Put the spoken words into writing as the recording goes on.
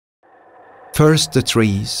First the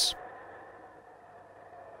trees,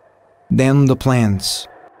 then the plants,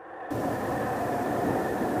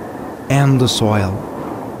 and the soil.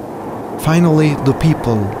 Finally, the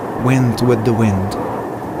people went with the wind,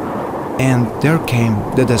 and there came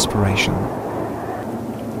the desperation.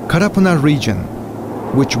 Karapınar region,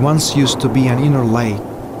 which once used to be an inner lake,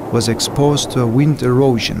 was exposed to a wind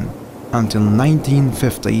erosion until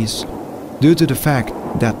 1950s due to the fact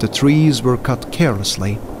that the trees were cut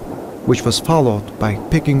carelessly, which was followed by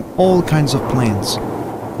picking all kinds of plants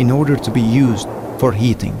in order to be used for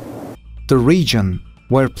heating. The region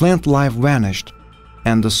where plant life vanished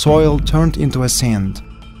and the soil turned into a sand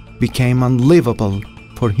became unlivable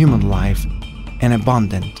for human life and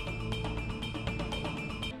abundant.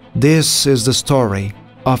 This is the story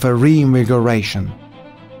of a reinvigoration.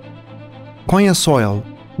 Konya Soil,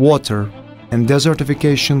 Water and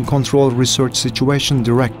Desertification Control Research Situation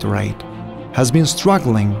Directorate has been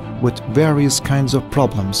struggling with various kinds of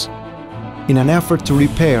problems in an effort to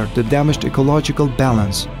repair the damaged ecological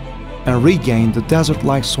balance and regain the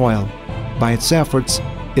desert-like soil. By its efforts,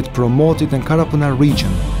 it promoted in Karapınar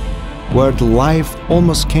region, where the life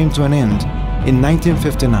almost came to an end in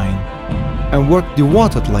 1959, and worked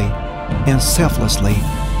devotedly and selflessly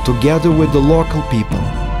together with the local people.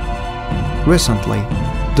 Recently,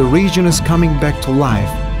 the region is coming back to life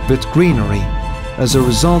with greenery as a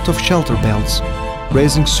result of shelter belts,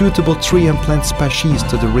 raising suitable tree and plant species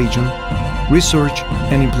to the region, research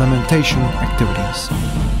and implementation activities.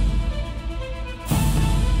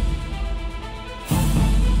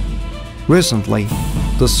 Recently,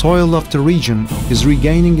 the soil of the region is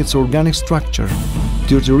regaining its organic structure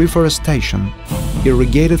due to reforestation,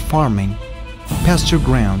 irrigated farming, pasture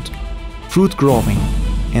ground, fruit growing,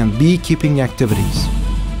 and beekeeping activities.